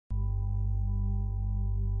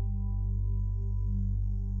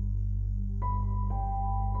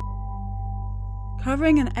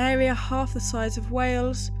Covering an area half the size of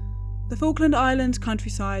Wales, the Falkland Islands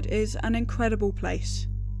countryside is an incredible place.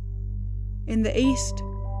 In the east,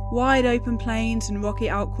 wide open plains and rocky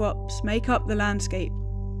outcrops make up the landscape,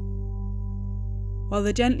 while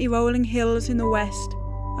the gently rolling hills in the west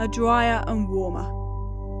are drier and warmer.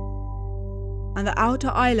 And the outer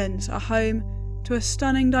islands are home to a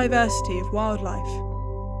stunning diversity of wildlife.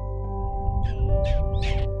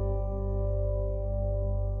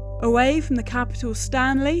 Away from the capital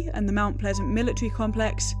Stanley and the Mount Pleasant military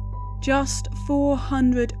complex, just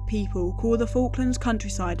 400 people call the Falklands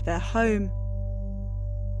countryside their home.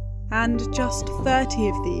 And just 30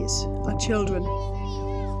 of these are children.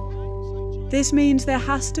 This means there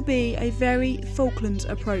has to be a very Falklands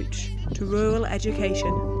approach to rural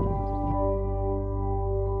education.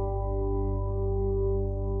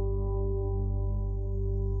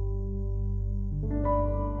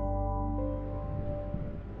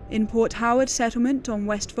 In Port Howard settlement on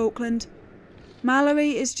West Falkland,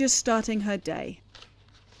 Mallory is just starting her day.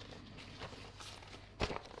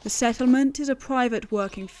 The settlement is a private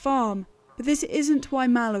working farm, but this isn't why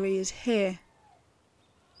Mallory is here.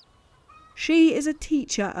 She is a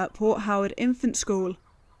teacher at Port Howard Infant School,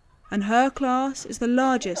 and her class is the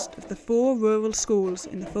largest of the 4 rural schools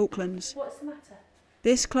in the Falklands. What's the matter?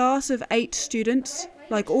 This class of 8 students,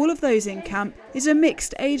 like all of those in camp, is a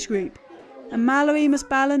mixed age group, and Mallory must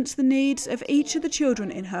balance the needs of each of the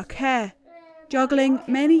children in her care, juggling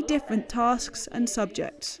many different tasks and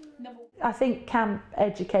subjects. I think camp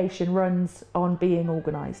education runs on being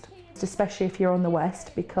organised, especially if you're on the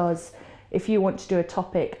West, because if you want to do a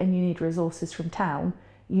topic and you need resources from town,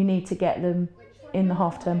 you need to get them in the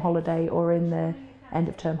half-term holiday or in the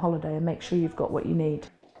end-of-term holiday and make sure you've got what you need.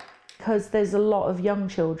 Because there's a lot of young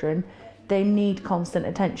children, they need constant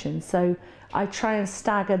attention. So I try and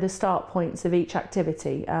stagger the start points of each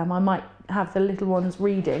activity. I might have the little ones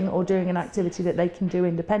reading or doing an activity that they can do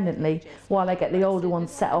independently while I get the older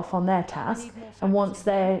ones set off on their task. And once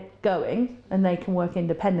they're going and they can work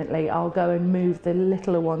independently, I'll go and move the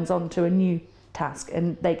littler ones onto a new task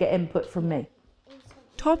and they get input from me.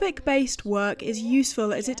 Topic-based work is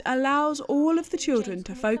useful as it allows all of the children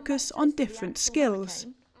to focus on different skills.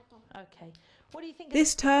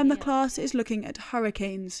 This term the class is looking at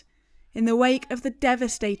hurricanes, in the wake of the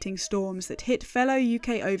devastating storms that hit fellow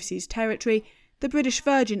UK overseas territory, the British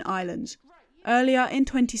Virgin Islands, earlier in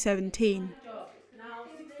 2017.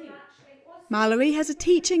 Mallory has a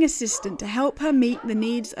teaching assistant to help her meet the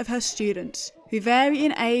needs of her students, who vary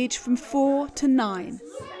in age from 4 to 9.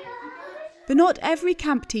 But not every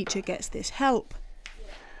camp teacher gets this help.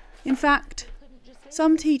 In fact,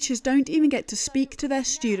 some teachers don't even get to speak to their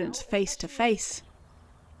students face to face.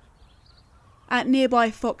 At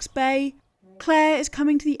nearby Fox Bay, Claire is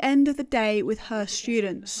coming to the end of the day with her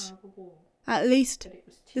students. At least,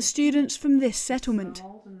 the students from this settlement.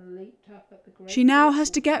 She now has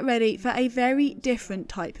to get ready for a very different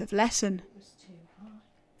type of lesson.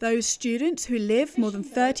 Those students who live more than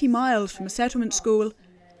 30 miles from a settlement school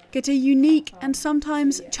get a unique and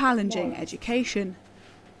sometimes challenging education.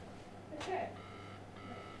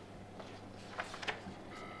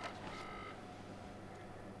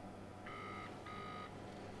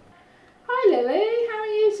 Hi Lily, how are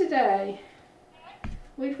you today?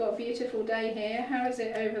 We've got a beautiful day here. How is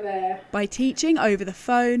it over there? By teaching over the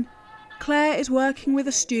phone, Claire is working with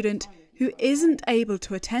a student who isn't able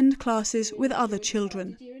to attend classes with other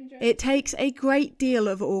children. It takes a great deal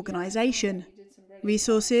of organisation.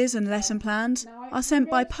 Resources and lesson plans are sent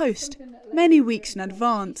by post many weeks in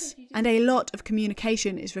advance, and a lot of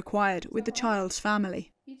communication is required with the child's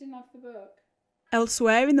family. You didn't have the book.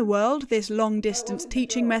 Elsewhere in the world, this long-distance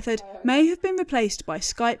teaching method may have been replaced by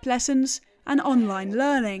Skype lessons and online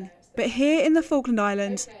learning. But here in the Falkland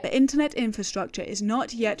Islands, the internet infrastructure is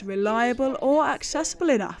not yet reliable or accessible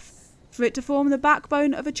enough for it to form the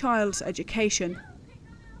backbone of a child's education.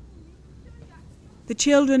 The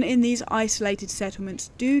children in these isolated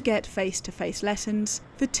settlements do get face-to-face lessons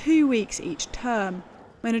for 2 weeks each term,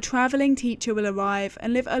 when a travelling teacher will arrive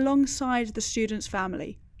and live alongside the student's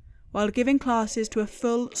family, while giving classes to a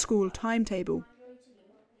full school timetable.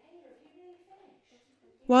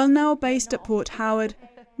 While now based at Port Howard,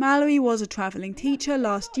 Mallory was a travelling teacher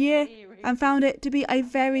last year and found it to be a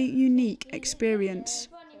very unique experience.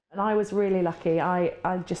 And I was really lucky. I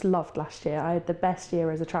just loved last year. I had the best year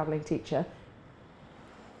as a travelling teacher.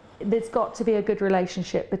 There's got to be a good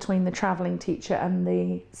relationship between the travelling teacher and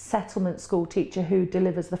the settlement school teacher who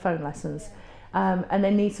delivers the phone lessons. And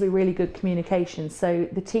there needs to be really good communication. So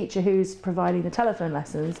the teacher who's providing the telephone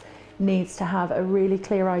lessons needs to have a really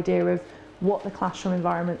clear idea of what the classroom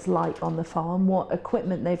environment's like on the farm, what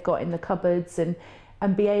equipment they've got in the cupboards, and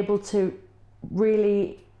be able to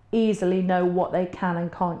really easily know what they can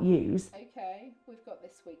and can't use. Okay, we've got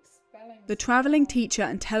this week's spelling. The travelling teacher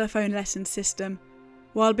and telephone lesson system,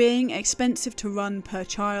 while being expensive to run per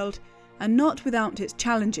child and not without its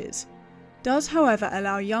challenges, does however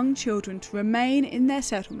allow young children to remain in their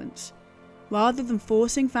settlements, rather than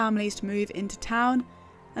forcing families to move into town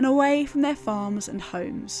and away from their farms and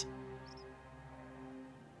homes.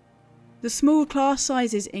 The small class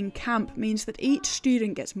sizes in camp means that each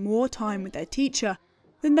student gets more time with their teacher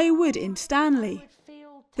than they would in Stanley.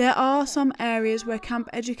 There are some areas where camp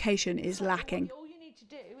education is lacking.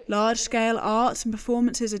 Large-scale arts and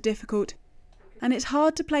performances are difficult, and it's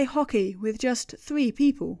hard to play hockey with just 3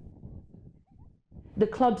 people. The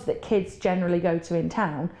clubs that kids generally go to in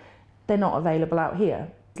town, they're not available out here.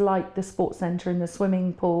 Like the sports centre and the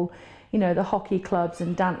swimming pool, you know, the hockey clubs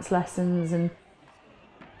and dance lessons,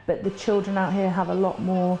 but the children out here have a lot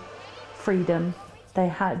more freedom.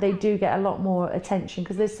 They do get a lot more attention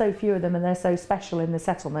because there's so few of them and they're so special in the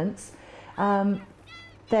settlements.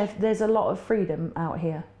 There's a lot of freedom out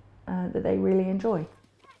here that they really enjoy.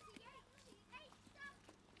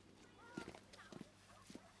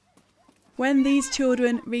 When these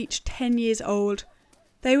children reach 10 years old,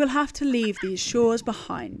 they will have to leave these shores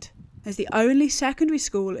behind, as the only secondary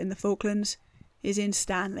school in the Falklands is in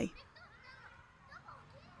Stanley.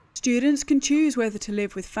 Students can choose whether to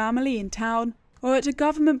live with family in town or at a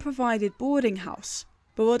government-provided boarding house,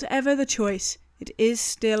 but whatever the choice, it is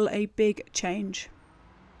still a big change.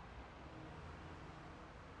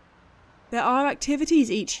 There are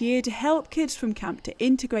activities each year to help kids from camp to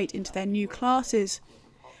integrate into their new classes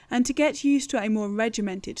and to get used to a more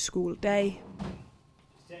regimented school day.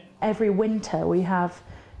 Every winter we have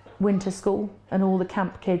winter school and all the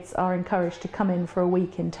camp kids are encouraged to come in for a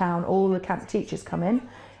week in town. All the camp teachers come in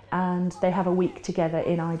and they have a week together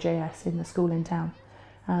in IJS in the school in town.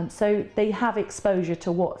 So they have exposure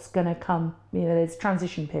to what's going to come, you know, there's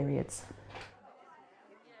transition periods.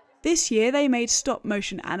 This year they made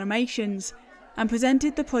stop-motion animations and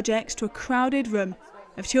presented the projects to a crowded room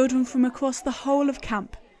of children from across the whole of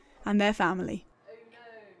camp and their family.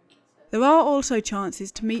 There are also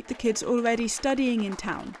chances to meet the kids already studying in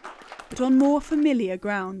town, but on more familiar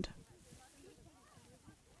ground.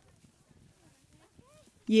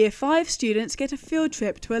 Year 5 students get a field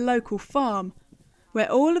trip to a local farm,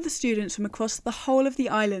 where all of the students from across the whole of the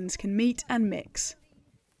islands can meet and mix.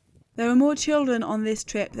 There are more children on this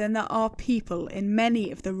trip than there are people in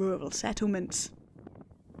many of the rural settlements.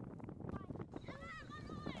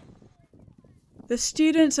 The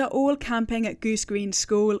students are all camping at Goose Green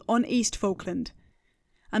School on East Falkland,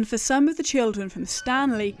 and for some of the children from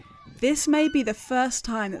Stanley, this may be the first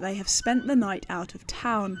time that they have spent the night out of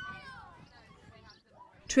town.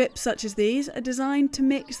 Trips such as these are designed to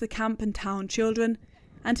mix the camp and town children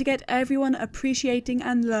and to get everyone appreciating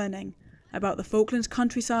and learning about the Falklands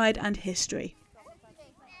countryside and history.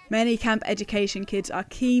 Many camp education kids are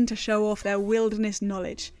keen to show off their wilderness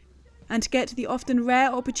knowledge and to get the often rare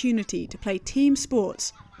opportunity to play team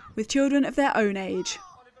sports with children of their own age.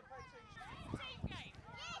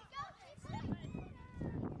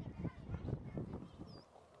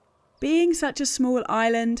 Being such a small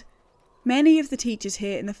island, many of the teachers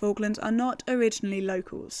here in the Falklands are not originally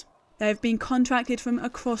locals. They have been contracted from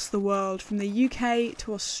across the world, from the UK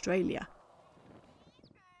to Australia.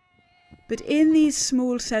 But in these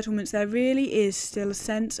small settlements there really is still a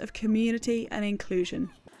sense of community and inclusion.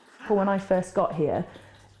 When I first got here,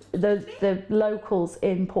 the locals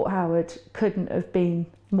in Port Howard couldn't have been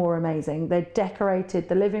more amazing. They decorated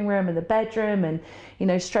the living room and the bedroom, and you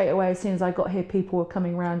know, straight away as soon as I got here, people were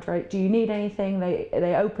coming around, right, do you need anything?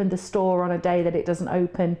 They opened the store on a day that it doesn't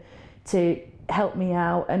open to help me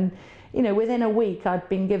out, and you know, within a week I'd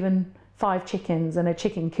been given 5 chickens and a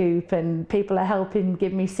chicken coop, and people are helping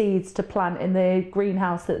give me seeds to plant in the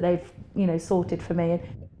greenhouse that they've, you know, sorted for me.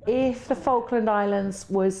 If the Falkland Islands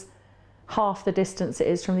was half the distance it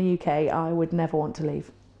is from the UK, I would never want to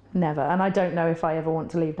leave. Never. And I don't know if I ever want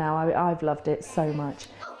to leave now. I've loved it so much.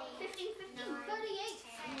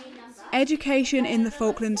 Education in the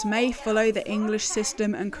Falklands may follow the English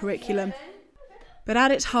system and curriculum, but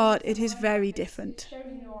at its heart it is very different.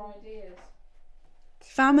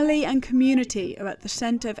 Family and community are at the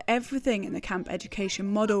centre of everything in the camp education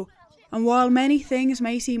model, and while many things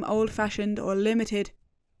may seem old-fashioned or limited,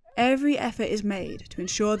 every effort is made to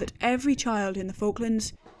ensure that every child in the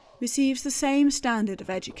Falklands receives the same standard of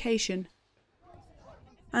education.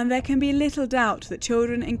 And there can be little doubt that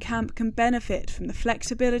children in camp can benefit from the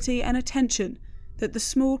flexibility and attention that the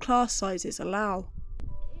small class sizes allow.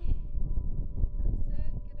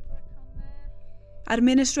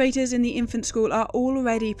 Administrators in the infant school are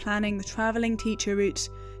already planning the travelling teacher routes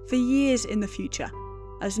for years in the future,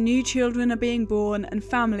 as new children are being born and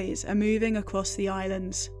families are moving across the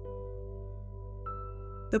islands.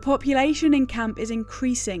 The population in camp is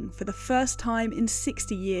increasing for the first time in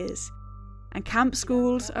 60 years, and camp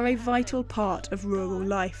schools are a vital part of rural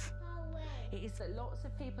life.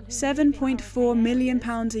 £7.4 million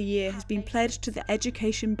a year has been pledged to the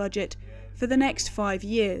education budget for the next 5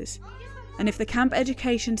 years, and if the camp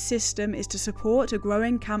education system is to support a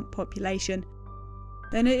growing camp population,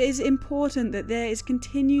 then it is important that there is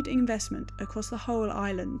continued investment across the whole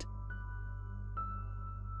island.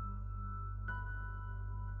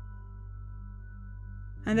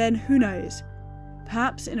 And then who knows,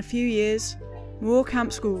 perhaps in a few years, more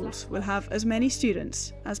camp schools will have as many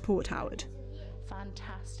students as Port Howard.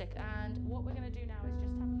 Fantastic. And what we're going